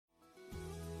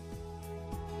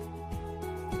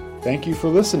Thank you for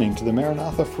listening to the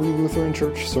Maranatha Free Lutheran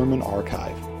Church Sermon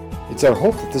Archive. It's our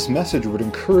hope that this message would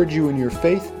encourage you in your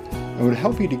faith and would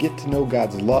help you to get to know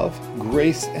God's love,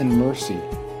 grace, and mercy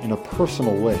in a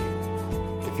personal way.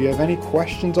 If you have any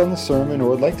questions on the sermon or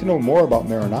would like to know more about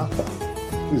Maranatha,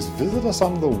 please visit us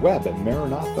on the web at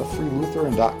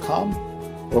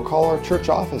maranathafreelutheran.com or call our church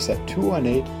office at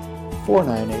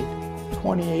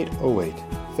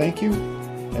 218-498-2808. Thank you,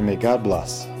 and may God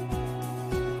bless.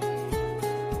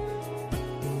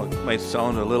 It might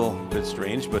sound a little bit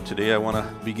strange, but today I want to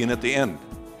begin at the end.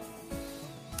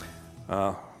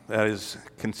 That is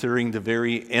considering the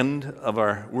very end of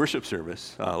our worship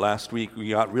service. Last week we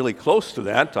got really close to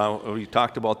that. We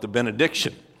talked about the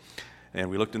benediction. And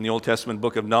we looked in the Old Testament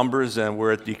book of Numbers, and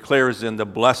where it declares in the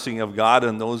blessing of God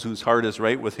and those whose heart is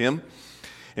right with Him.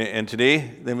 And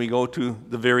today, then we go to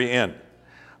the very end.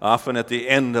 Often at the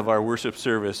end of our worship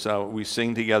service, we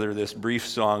sing together this brief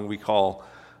song we call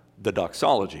the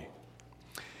Doxology.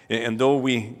 And though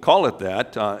we call it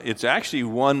that, it's actually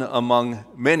one among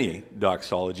many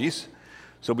doxologies.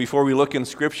 So before we look in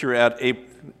Scripture at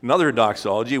another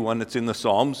doxology, one that's in the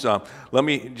Psalms, let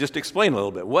me just explain a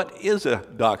little bit. What is a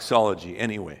doxology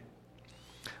anyway?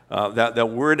 That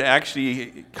word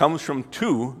actually comes from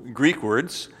two Greek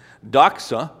words,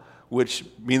 doxa, which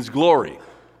means glory,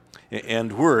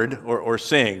 and word or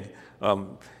saying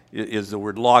is the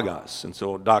word logos, and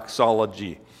so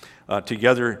doxology.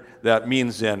 Together, that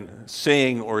means then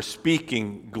saying or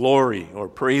speaking glory or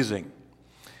praising.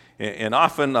 And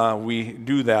often we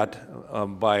do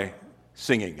that by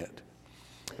singing it.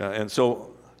 And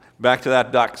so back to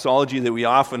that doxology that we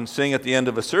often sing at the end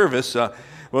of a service,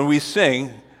 when we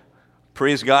sing,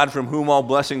 praise God from whom all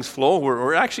blessings flow,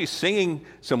 we're actually singing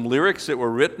some lyrics that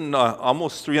were written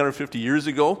almost 350 years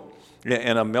ago,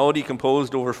 and a melody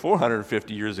composed over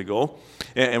 450 years ago.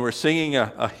 And we're singing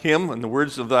a hymn, and the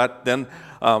words of that then,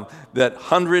 that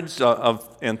hundreds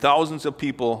and thousands of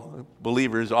people,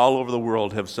 believers all over the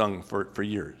world, have sung for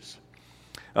years.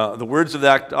 The words of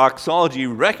that doxology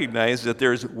recognize that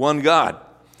there's one God,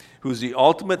 who's the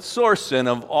ultimate source then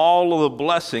of all of the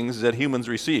blessings that humans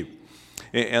receive.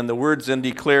 And the words then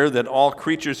declare that all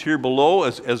creatures here below,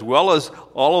 as well as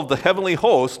all of the heavenly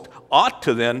host, ought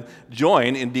to then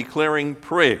join in declaring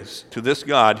praise to this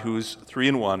God who's three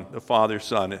in one, the Father,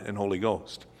 Son, and Holy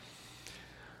Ghost.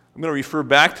 I'm going to refer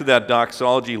back to that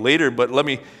doxology later, but let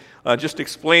me just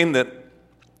explain that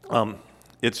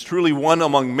it's truly one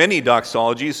among many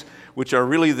doxologies, which are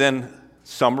really then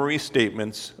summary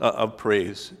statements of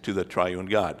praise to the triune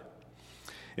God.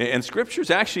 And Scripture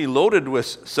is actually loaded with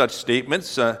such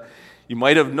statements. You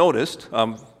might have noticed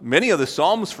many of the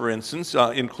Psalms, for instance,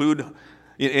 including,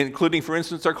 for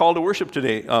instance, our call to worship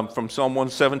today from Psalm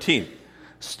 117,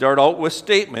 start out with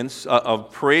statements of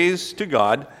praise to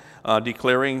God,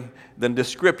 declaring then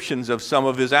descriptions of some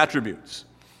of His attributes.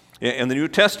 And the New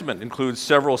Testament includes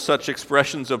several such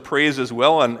expressions of praise as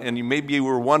well, and you maybe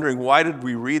were wondering, why did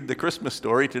we read the Christmas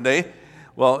story today?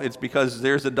 Well, it's because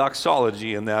there's a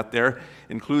doxology in that there.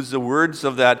 Includes the words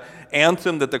of that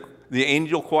anthem that the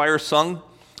angel choir sung,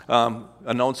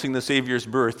 announcing the Savior's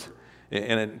birth,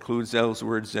 and it includes those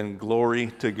words, and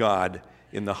glory to God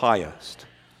in the highest.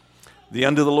 The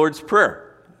end of the Lord's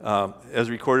Prayer, as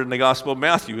recorded in the Gospel of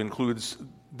Matthew, includes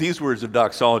these words of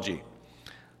doxology: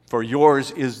 "For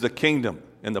yours is the kingdom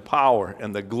and the power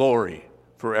and the glory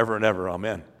forever and ever.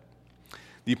 Amen."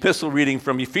 The epistle reading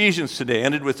from Ephesians today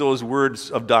ended with those words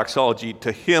of doxology: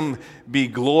 "To Him be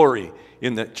glory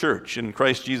in the church, in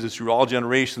Christ Jesus, through all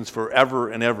generations, forever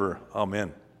and ever.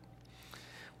 Amen."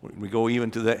 We go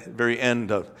even to the very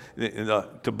end of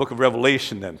the book of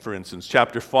Revelation then, for instance.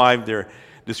 Chapter 5 there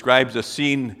describes a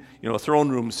scene, a throne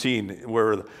room scene,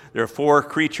 where there are 4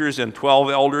 creatures and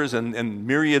 12 elders and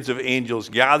myriads of angels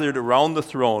gathered around the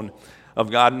throne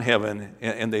of God in heaven,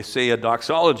 and they say a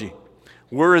doxology.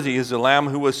 "Worthy is the Lamb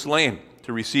who was slain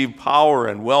to receive power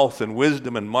and wealth and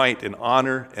wisdom and might and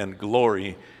honor and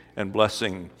glory and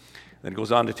blessing." And it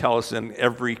goes on to tell us, "And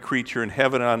every creature in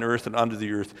heaven and on earth and under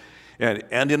the earth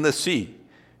and in the sea,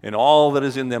 and all that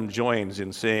is in them joins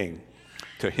in saying,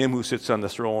 to Him who sits on the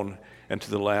throne and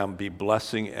to the Lamb be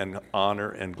blessing and honor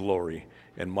and glory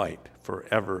and might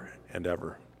forever and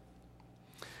ever."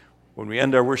 When we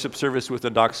end our worship service with a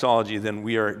doxology, then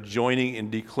we are joining in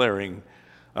declaring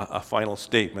a final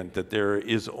statement that there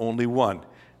is only one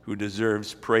who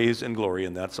deserves praise and glory,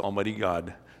 and that's Almighty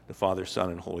God, the Father,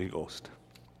 Son, and Holy Ghost.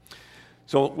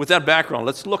 So with that background,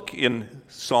 let's look in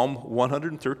Psalm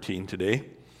 113 today.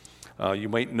 You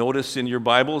might notice in your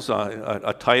Bibles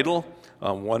a title.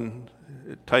 One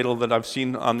title that I've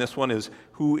seen on this one is,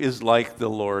 "Who is like the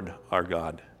Lord our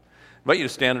God?" invite you to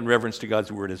stand in reverence to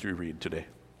God's word as we read today.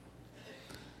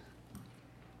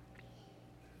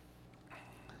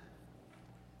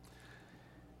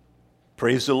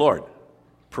 Praise the Lord.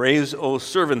 Praise, O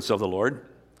servants of the Lord.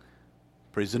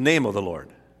 Praise the name of the Lord.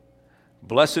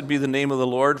 Blessed be the name of the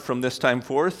Lord from this time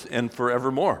forth and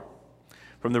forevermore.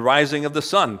 From the rising of the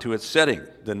sun to its setting,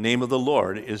 the name of the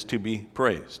Lord is to be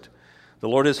praised. The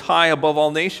Lord is high above all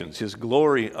nations, his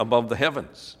glory above the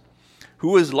heavens.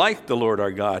 Who is like the Lord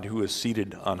our God, who is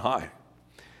seated on high,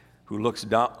 who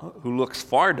looks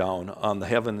far down on the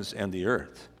heavens and the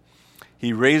earth?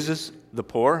 He raises the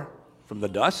poor from the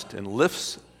dust and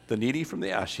lifts the needy from the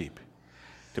ash heap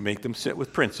to make them sit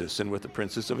with princes and with the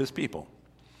princes of his people.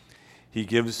 He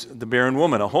gives the barren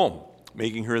woman a home,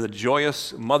 making her the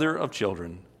joyous mother of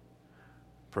children.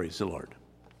 Praise the Lord.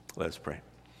 Let us pray.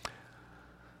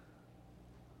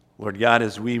 Lord God,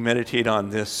 as we meditate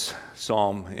on this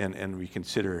psalm and we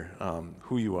consider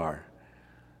who you are,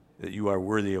 that you are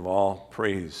worthy of all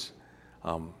praise,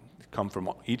 come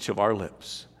from each of our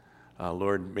lips.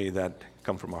 Lord, may that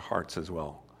come from our hearts as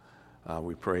well.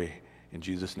 We pray in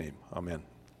Jesus' name. Amen.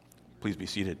 Please be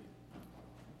seated.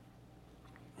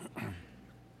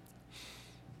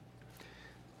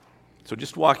 So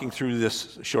just walking through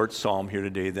this short psalm here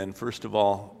today, then, first of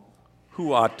all,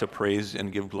 who ought to praise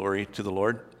and give glory to the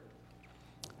Lord?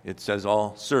 It says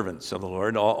all servants of the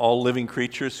Lord, all living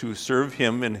creatures who serve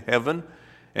him in heaven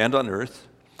and on earth.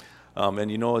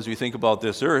 And you know, as we think about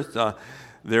this earth,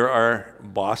 there are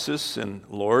bosses and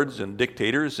lords and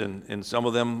dictators, and some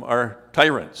of them are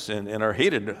tyrants and are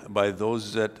hated by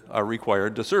those that are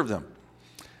required to serve them.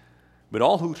 But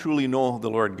all who truly know the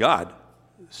Lord God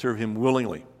serve him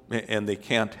willingly, and they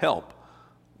can't help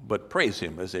but praise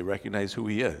him as they recognize who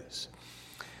he is.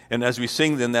 And as we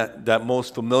sing then that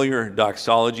most familiar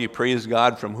doxology, praise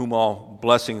God from whom all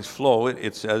blessings flow,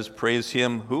 it says, praise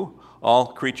him who? All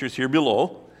creatures here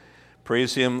below.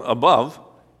 Praise him above,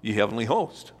 ye heavenly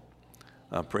host.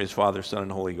 Praise Father, Son,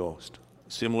 and Holy Ghost.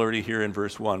 Similarly here in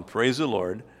verse 1, praise the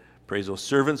Lord, praise those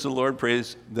servants of the Lord,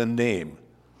 praise the name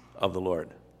of the Lord.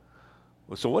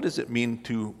 So what does it mean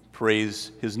to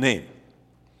praise his name?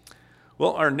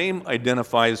 Well, our name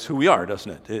identifies who we are,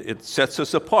 doesn't it? It sets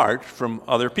us apart from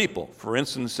other people. For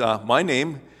instance, my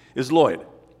name is Lloyd.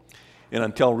 And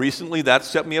until recently, that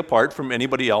set me apart from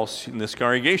anybody else in this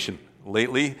congregation.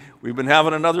 Lately, we've been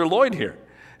having another Lloyd here.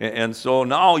 And so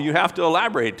now you have to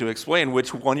elaborate to explain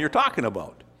which one you're talking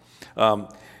about.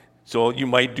 So you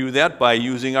might do that by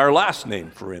using our last name,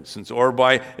 for instance, or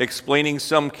by explaining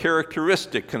some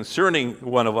characteristic concerning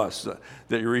one of us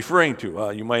that you're referring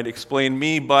to. You might explain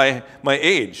me by my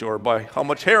age, or by how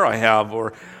much hair I have,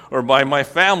 or by my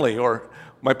family, or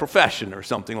my profession, or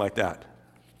something like that.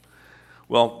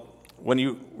 Well, when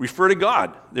you refer to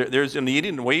God, there's a need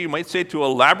in a way you might say to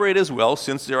elaborate as well,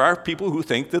 since there are people who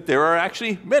think that there are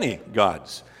actually many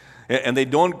gods, and they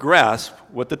don't grasp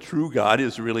what the true God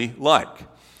is really like.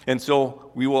 And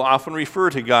so we will often refer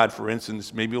to God, for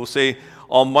instance, maybe we'll say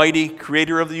Almighty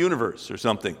Creator of the universe or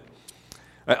something.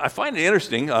 I find it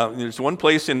interesting. There's one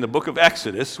place in the book of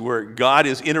Exodus where God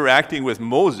is interacting with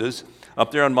Moses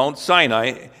up there on Mount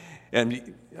Sinai,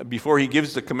 and before he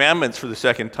gives the commandments for the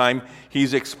second time,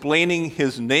 he's explaining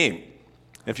his name.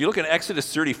 If you look at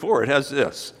Exodus 34, it has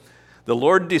this: the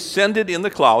Lord descended in the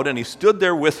cloud, and he stood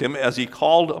there with him as he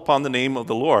called upon the name of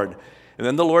the Lord. And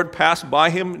then the Lord passed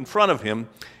by him in front of him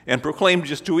and proclaimed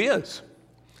just who he is.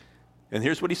 And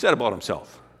here's what he said about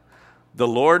himself: the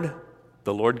Lord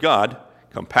God,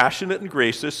 compassionate and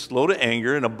gracious, slow to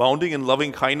anger, and abounding in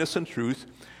loving kindness and truth,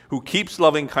 who keeps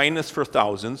loving kindness for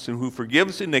thousands, and who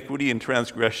forgives iniquity and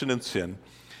transgression and sin.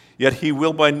 Yet he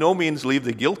will by no means leave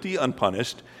the guilty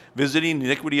unpunished, visiting the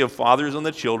iniquity of fathers on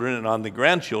the children and on the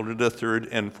grandchildren to the third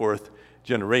and fourth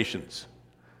generations.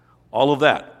 All of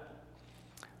that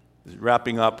is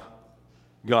wrapping up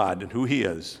God and who he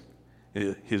is,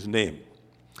 his name.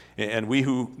 And we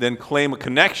who then claim a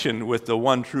connection with the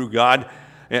one true God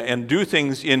and do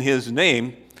things in his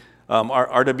name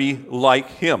are to be like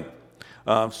him,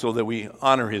 so that we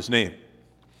honor his name.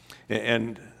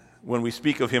 And when we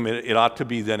speak of him, it ought to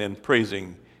be then in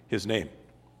praising his name.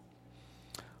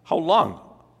 How long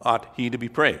ought he to be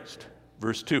praised?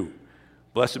 Verse 2,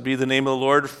 blessed be the name of the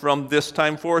Lord from this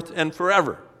time forth and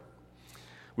forever.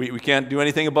 We can't do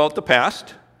anything about the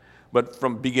past, but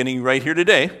from beginning right here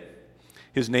today,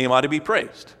 his name ought to be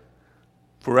praised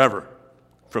forever,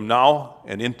 from now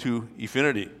and into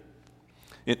infinity.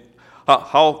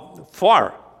 How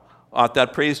far ought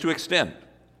that praise to extend?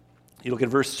 You look at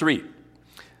verse 3.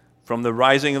 From the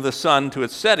rising of the sun to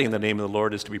its setting, the name of the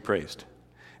Lord is to be praised.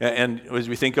 And as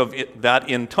we think of that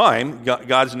in time,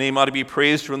 God's name ought to be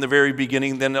praised from the very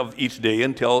beginning then of each day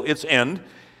until its end,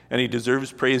 and he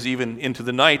deserves praise even into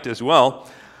the night as well.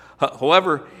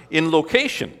 However, in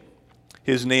location,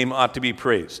 his name ought to be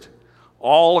praised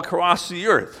all across the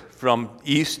earth, from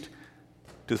east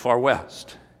to the far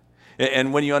west.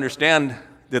 And when you understand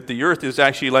that the earth is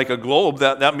actually like a globe,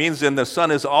 that means then the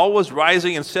sun is always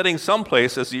rising and setting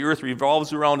someplace as the earth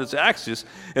revolves around its axis,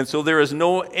 and so there is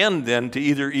no end then to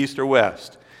either east or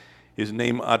west. His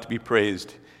name ought to be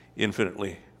praised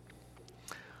infinitely.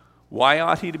 Why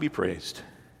ought he to be praised?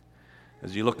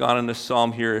 As you look on in this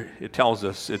psalm here, it tells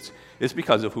us it's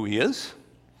because of who he is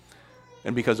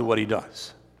and because of what he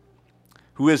does.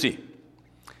 Who is he?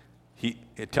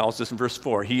 It tells us in verse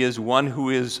 4, he is one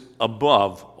who is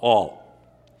above all.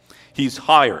 He's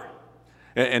higher,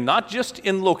 and not just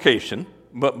in location,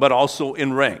 but also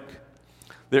in rank.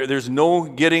 There's no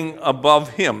getting above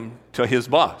him to his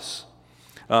boss.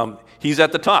 He's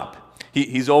at the top.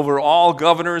 He's over all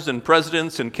governors and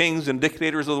presidents and kings and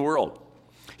dictators of the world.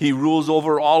 He rules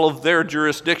over all of their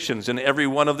jurisdictions and every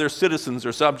one of their citizens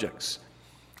or subjects.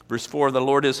 Verse 4, the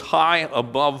Lord is high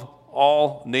above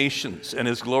all nations, and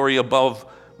his glory above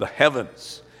the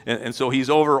heavens. And so he's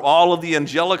over all of the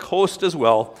angelic host as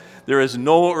well. There is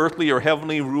no earthly or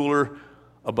heavenly ruler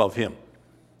above him.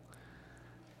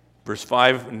 Verse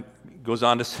 5 goes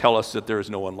on to tell us that there is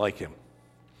no one like him.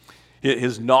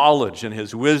 His knowledge and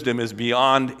his wisdom is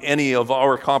beyond any of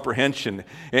our comprehension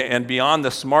and beyond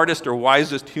the smartest or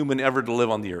wisest human ever to live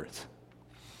on the earth.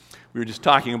 We were just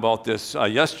talking about this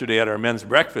yesterday at our men's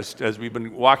breakfast as we've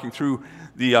been walking through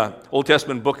the Old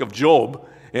Testament book of Job,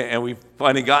 and we've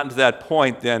finally gotten to that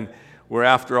point then where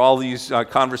after all these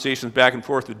conversations back and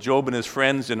forth with Job and his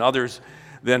friends and others,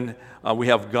 then we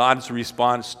have God's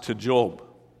response to Job.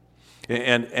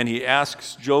 And he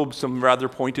asks Job some rather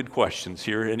pointed questions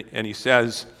here, and he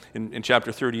says in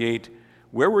chapter 38,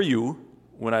 where were you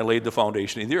when I laid the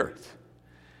foundation of the earth?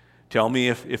 Tell me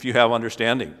if you have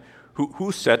understanding.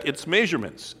 Who set its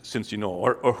measurements, since you know,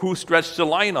 or who stretched the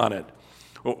line on it,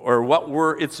 or what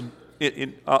were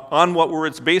on what were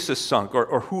its bases sunk,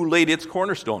 or who laid its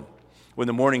cornerstone? When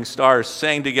the morning stars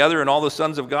sang together and all the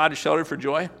sons of God shouted for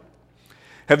joy?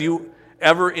 Have you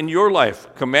ever in your life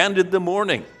commanded the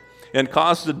morning and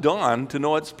caused the dawn to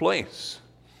know its place,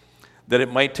 that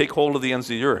it might take hold of the ends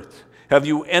of the earth? Have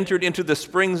you entered into the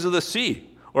springs of the sea,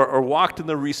 or walked in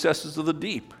the recesses of the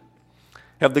deep?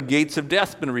 Have the gates of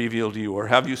death been revealed to you, or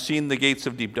have you seen the gates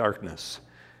of deep darkness?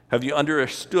 Have you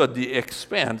understood the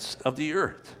expanse of the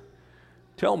earth?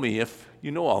 Tell me if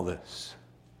you know all this.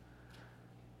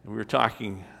 We were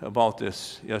talking about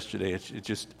this yesterday. It's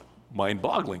just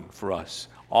mind-boggling for us,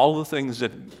 all the things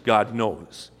that God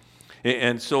knows.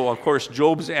 And so, of course,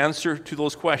 Job's answer to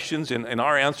those questions, and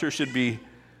our answer should be,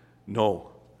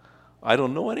 no, I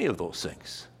don't know any of those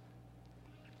things.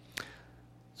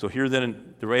 So here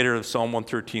then, the writer of Psalm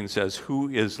 113 says, who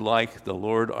is like the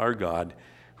Lord our God,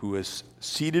 who is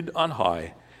seated on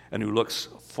high, and who looks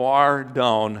far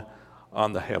down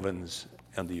on the heavens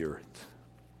and the earth.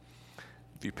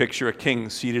 If you picture a king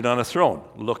seated on a throne,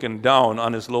 looking down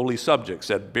on his lowly subjects,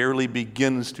 that barely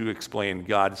begins to explain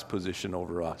God's position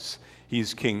over us.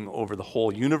 He's king over the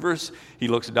whole universe. He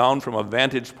looks down from a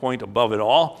vantage point above it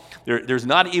all. There's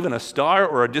not even a star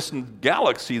or a distant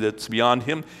galaxy that's beyond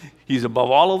him. He's above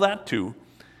all of that too,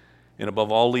 and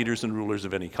above all leaders and rulers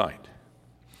of any kind.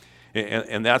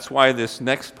 And that's why this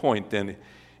next point then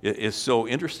is so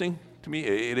interesting to me.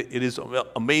 It is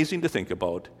amazing to think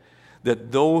about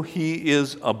that though he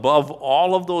is above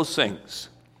all of those things,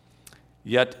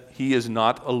 yet he is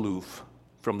not aloof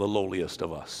from the lowliest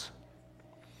of us.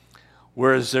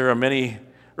 Whereas there are many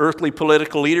earthly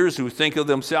political leaders who think of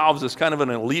themselves as kind of an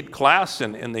elite class,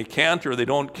 and they can't or they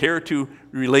don't care to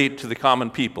relate to the common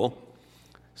people.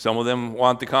 Some of them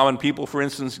want the common people, for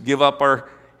instance, give up our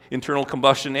internal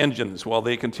combustion engines while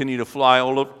they continue to fly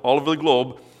all over the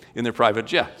globe in their private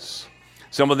jets.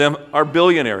 Some of them are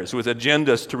billionaires with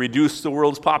agendas to reduce the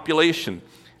world's population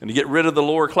and to get rid of the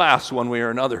lower class one way or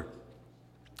another.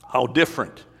 How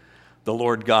different the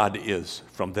Lord God is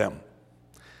from them.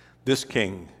 This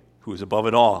king, who is above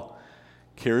it all,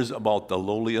 cares about the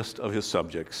lowliest of his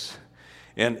subjects.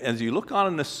 And as you look on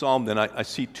in this psalm, then I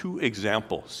see two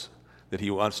examples that he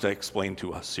wants to explain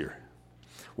to us here.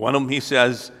 One of them, he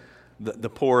says, the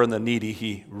poor and the needy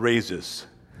he raises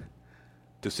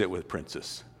to sit with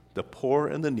princes. The poor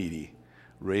and the needy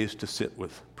raised to sit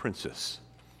with princes.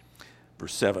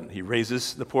 Verse 7, he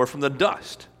raises the poor from the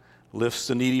dust, lifts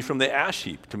the needy from the ash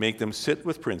heap to make them sit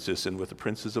with princes and with the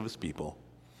princes of his people.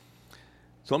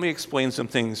 So let me explain some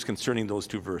things concerning those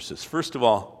two verses. First of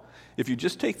all, if you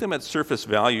just take them at surface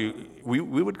value, we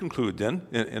would conclude then,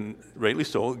 and rightly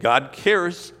so, God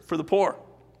cares for the poor,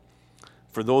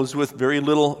 for those with very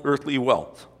little earthly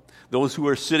wealth, those who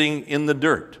are sitting in the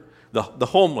dirt, the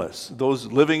homeless, those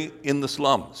living in the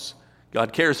slums.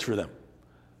 God cares for them.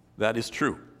 That is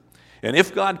true. And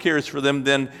if God cares for them,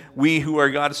 then we who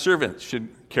are God's servants should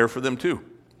care for them too.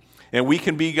 And we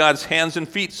can be God's hands and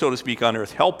feet, so to speak, on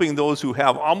earth, helping those who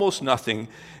have almost nothing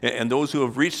and those who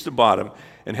have reached the bottom,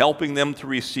 and helping them to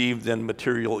receive then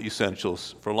material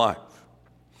essentials for life.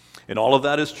 And all of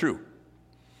that is true.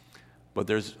 But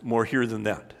there's more here than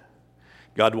that.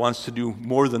 God wants to do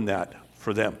more than that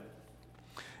for them.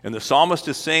 And the psalmist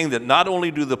is saying that not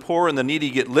only do the poor and the needy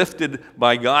get lifted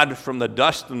by God from the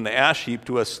dust and the ash heap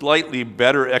to a slightly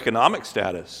better economic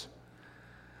status,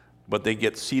 but they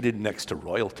get seated next to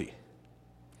royalty.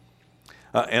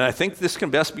 And I think this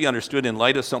can best be understood in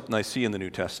light of something I see in the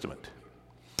New Testament.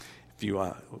 If you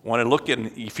want to look at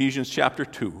Ephesians chapter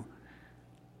 2,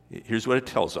 here's what it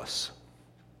tells us.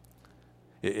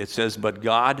 It says, "But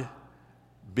God,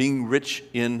 being rich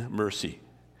in mercy,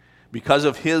 because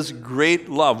of his great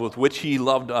love with which he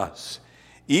loved us,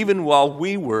 even while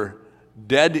we were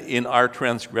dead in our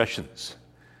transgressions."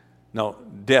 Now,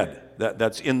 dead,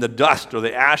 that's in the dust or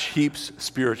the ash heaps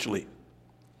spiritually.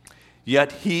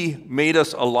 "Yet he made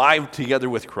us alive together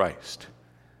with Christ."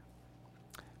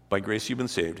 By grace you've been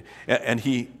saved. And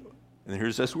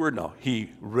here's this word now,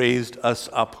 he raised us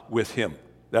up with him.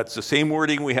 That's the same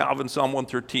wording we have in Psalm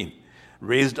 113.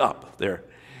 Raised up there.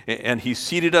 And he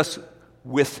seated us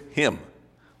with him.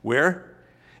 Where?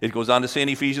 It goes on to say in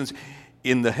Ephesians,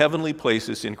 in the heavenly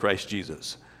places in Christ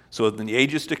Jesus. So in the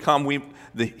ages to come,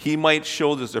 he might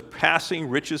show the surpassing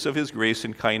riches of his grace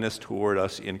and kindness toward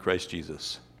us in Christ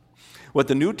Jesus. What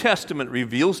the New Testament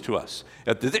reveals to us,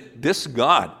 that this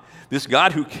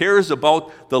God who cares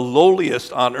about the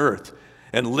lowliest on earth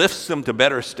and lifts them to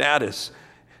better status,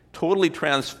 totally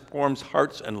transforms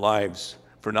hearts and lives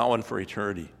for now and for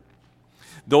eternity.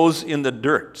 Those in the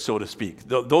dirt, so to speak,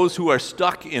 those who are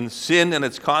stuck in sin and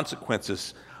its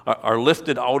consequences are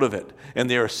lifted out of it, and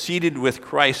they are seated with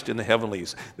Christ in the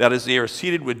heavenlies. That is, they are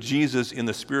seated with Jesus in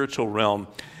the spiritual realm,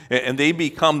 and they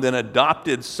become then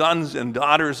adopted sons and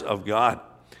daughters of God.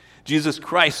 Jesus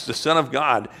Christ, the Son of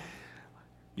God,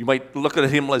 you might look at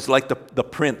him as like the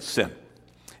prince,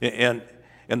 and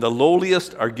the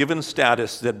lowliest are given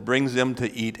status that brings them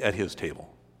to eat at his table.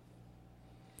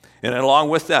 And along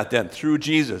with that, then, through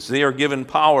Jesus, they are given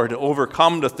power to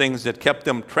overcome the things that kept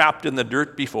them trapped in the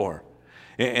dirt before.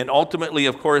 And ultimately,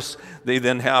 of course, they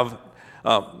then have,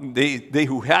 they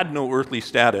who had no earthly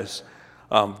status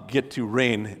get to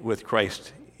reign with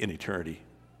Christ in eternity.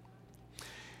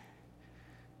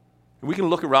 We can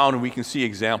look around and we can see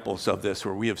examples of this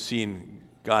where we have seen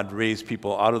God raise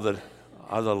people out of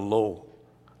the low.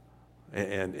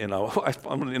 And I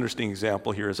found an interesting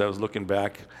example here as I was looking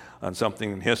back on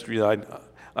something in history that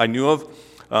I knew of.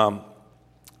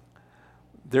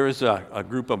 There is a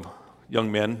group of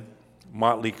young men,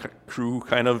 motley crew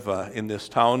kind of in this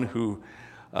town, who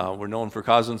were known for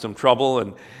causing some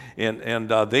trouble,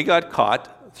 and they got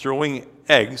caught throwing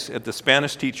eggs at the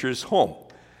Spanish teacher's home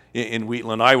in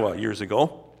Wheatland, Iowa years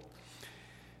ago.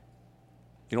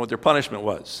 You know what their punishment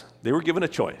was? They were given a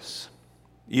choice.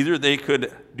 Either they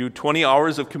could do 20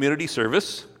 hours of community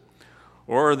service,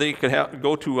 or they could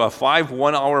go to 5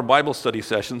 one-hour Bible study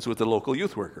sessions with a local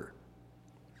youth worker.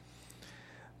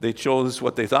 They chose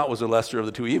what they thought was the lesser of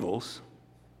the two evils,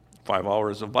 5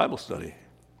 hours of Bible study.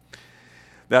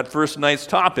 That first night's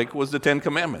topic was the 10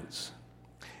 Commandments.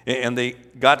 And they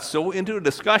got so into a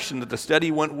discussion that the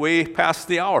study went way past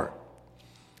the hour.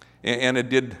 And it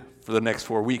did for the next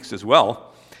 4 weeks as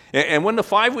well. And when the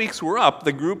 5 weeks were up,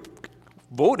 the group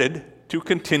voted to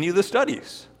continue the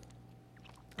studies.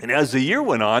 And as the year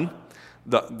went on,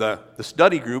 the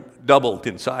study group doubled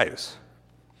in size.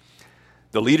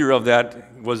 The leader of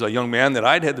that was a young man that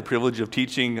I'd had the privilege of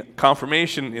teaching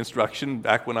confirmation instruction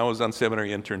back when I was on seminary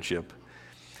internship.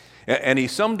 And he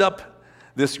summed up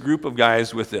this group of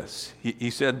guys with this. He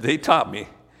said, they taught me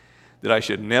that I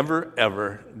should never,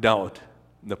 ever doubt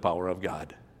the power of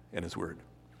God and his word.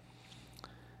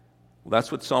 Well,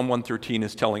 that's what Psalm 113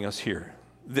 is telling us here.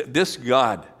 This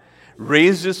God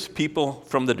raises people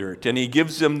from the dirt, and he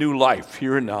gives them new life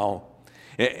here and now,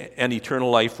 and eternal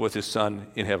life with his Son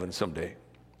in heaven someday.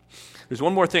 There's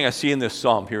one more thing I see in this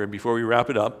psalm here before we wrap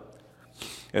it up,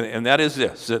 and that is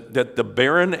this, that the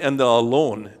barren and the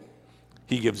alone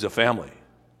he gives a family.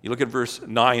 You look at verse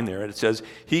 9 there, and it says,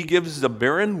 he gives the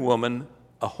barren woman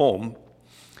a home,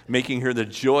 making her the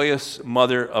joyous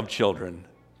mother of children.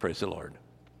 Praise the Lord.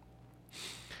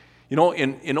 You know,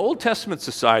 in Old Testament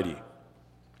society,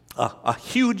 a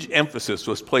huge emphasis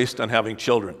was placed on having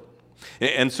children.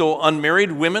 And so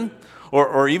unmarried women,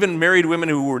 or even married women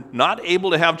who were not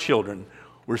able to have children,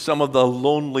 were some of the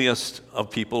loneliest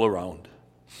of people around.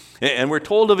 And we're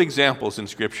told of examples in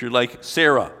Scripture like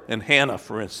Sarah and Hannah,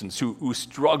 for instance, who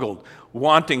struggled,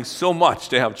 wanting so much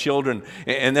to have children.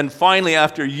 And then finally,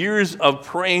 after years of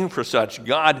praying for such,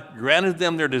 God granted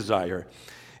them their desire.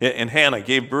 And Hannah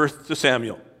gave birth to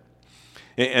Samuel.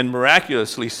 And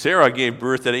miraculously, Sarah gave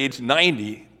birth at age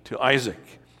 90 to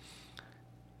Isaac.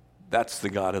 That's the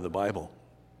God of the Bible.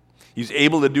 He's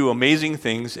able to do amazing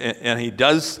things, and he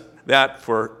does that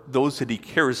for those that he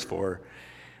cares for.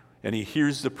 And he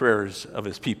hears the prayers of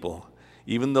his people,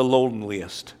 even the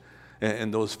loneliest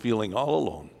and those feeling all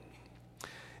alone.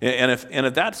 And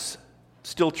if that's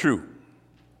still true,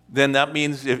 then that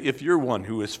means if you're one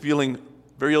who is feeling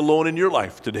very alone in your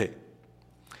life today,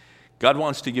 God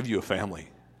wants to give you a family.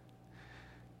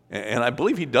 And I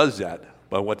believe he does that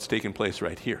by what's taking place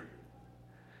right here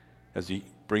as he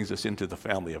brings us into the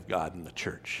family of God in the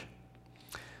church.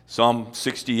 Psalm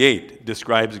 68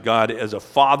 describes God as a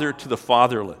father to the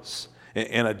fatherless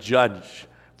and a judge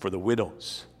for the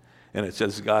widows. And it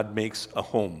says God makes a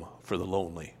home for the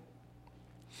lonely.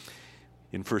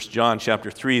 In 1 John chapter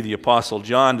 3, the Apostle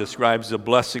John describes the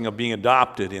blessing of being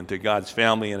adopted into God's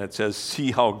family, and it says,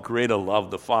 "See how great a love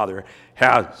the Father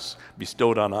has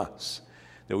bestowed on us,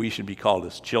 that we should be called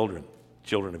his children,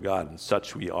 children of God, and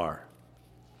such we are."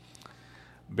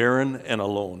 Barren and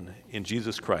alone in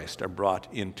Jesus Christ are brought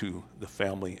into the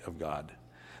family of God.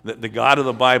 The God of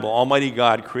the Bible, Almighty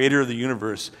God, creator of the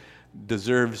universe,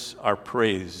 deserves our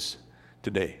praise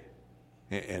today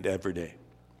and every day.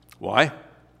 Why?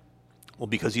 Well,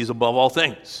 because he's above all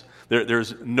things.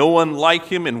 There's no one like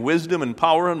him in wisdom and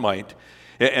power and might,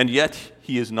 and yet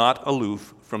he is not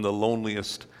aloof from the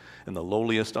loneliest and the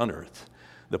lowliest on earth.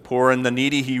 The poor and the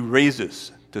needy he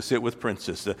raises to sit with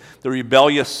princes. The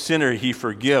rebellious sinner he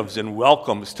forgives and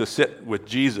welcomes to sit with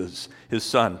Jesus, his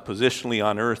Son, positionally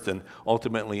on earth and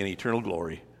ultimately in eternal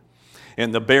glory.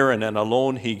 And the barren and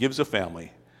alone he gives a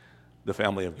family, the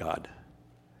family of God.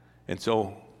 And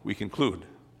so we conclude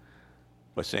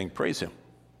by saying, praise him.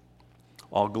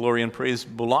 All glory and praise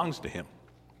belongs to him.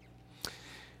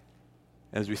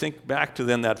 As we think back to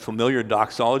then that familiar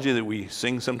doxology that we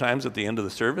sing sometimes at the end of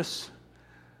the service,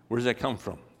 where does that come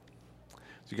from?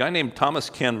 A guy named Thomas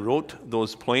Ken wrote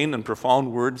those plain and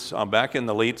profound words back in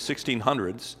the late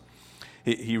 1600s.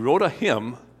 He wrote a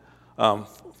hymn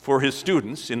for his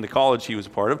students in the college he was a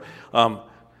part of,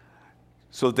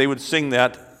 so that they would sing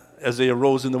that as they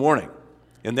arose in the morning.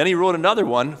 And then he wrote another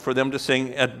one for them to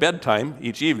sing at bedtime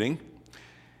each evening.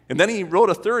 And then he wrote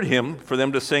a third hymn for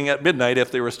them to sing at midnight if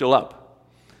they were still up.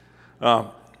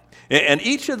 And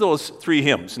each of those three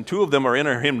hymns, and two of them are in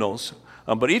our hymnals,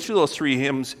 but each of those three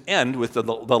hymns end with the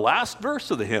last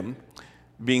verse of the hymn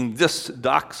being this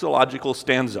doxological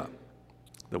stanza.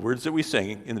 The words that we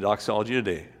sing in the doxology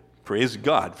today. Praise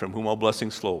God, from whom all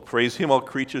blessings flow. Praise him, all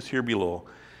creatures here below.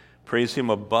 Praise him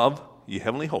above, ye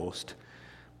heavenly host.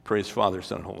 Praise Father,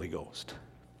 Son, and Holy Ghost.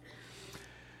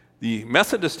 The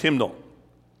Methodist hymnal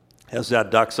has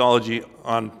that doxology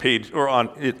on page, or on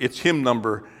its hymn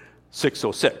number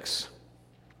 606.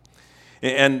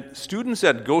 And students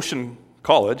at Goshen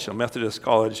College, a Methodist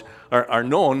college, are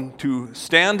known to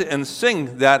stand and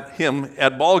sing that hymn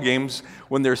at ball games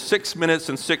when there's 6 minutes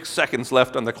and 6 seconds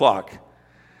left on the clock,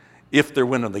 if they're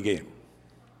winning the game.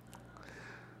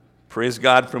 Praise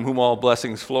God, from whom all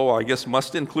blessings flow, I guess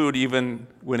must include even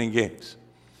winning games.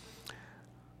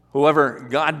 However,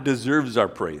 God deserves our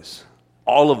praise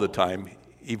all of the time,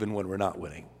 even when we're not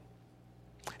winning.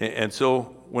 And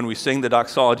so when we sing the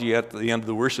doxology at the end of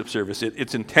the worship service,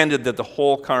 it's intended that the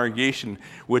whole congregation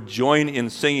would join in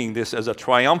singing this as a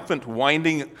triumphant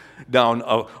winding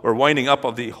up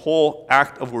of the whole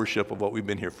act of worship of what we've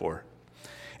been here for.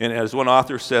 And as one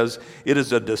author says, it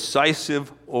is a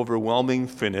decisive, overwhelming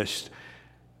finish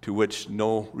to which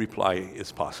no reply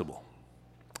is possible.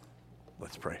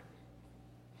 Let's pray.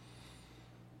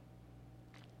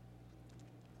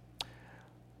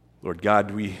 Lord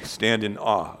God, we stand in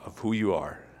awe of who you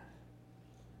are.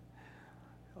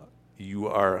 You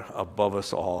are above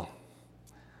us all,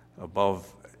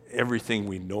 above everything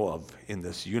we know of in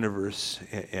this universe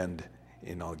and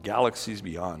in all galaxies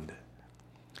beyond.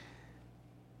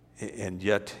 And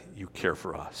yet you care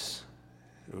for us.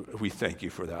 We thank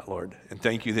you for that, Lord. And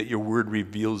thank you that your word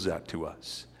reveals that to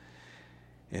us.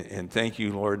 And thank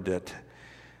you, Lord, that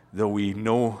though we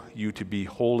know you to be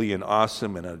holy and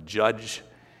awesome and a judge,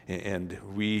 and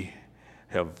we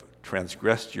have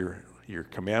transgressed your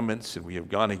commandments and we have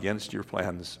gone against your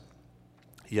plans,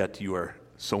 yet you are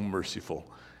so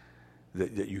merciful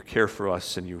that you care for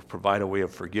us and you provide a way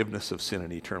of forgiveness of sin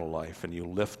and eternal life, and you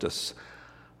lift us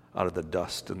out of the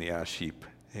dust and the ash heap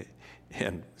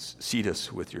and seat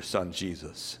us with your Son,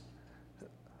 Jesus.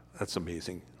 That's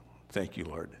amazing. Thank you,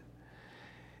 Lord.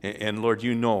 And Lord,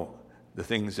 you know the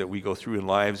things that we go through in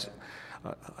lives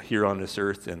here on this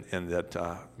earth, and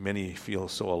that many feel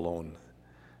so alone.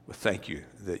 But thank you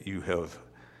that you have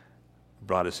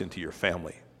brought us into your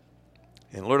family.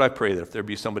 And Lord, I pray that if there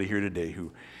be somebody here today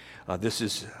who this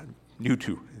is new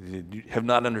to, have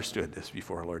not understood this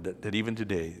before, Lord, that even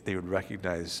today they would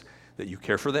recognize that you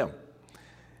care for them,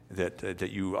 that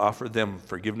you offer them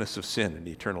forgiveness of sin and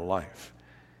eternal life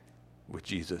with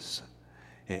Jesus,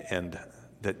 and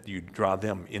that you draw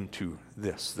them into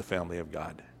this, the family of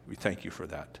God. We thank you for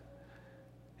that.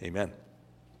 Amen.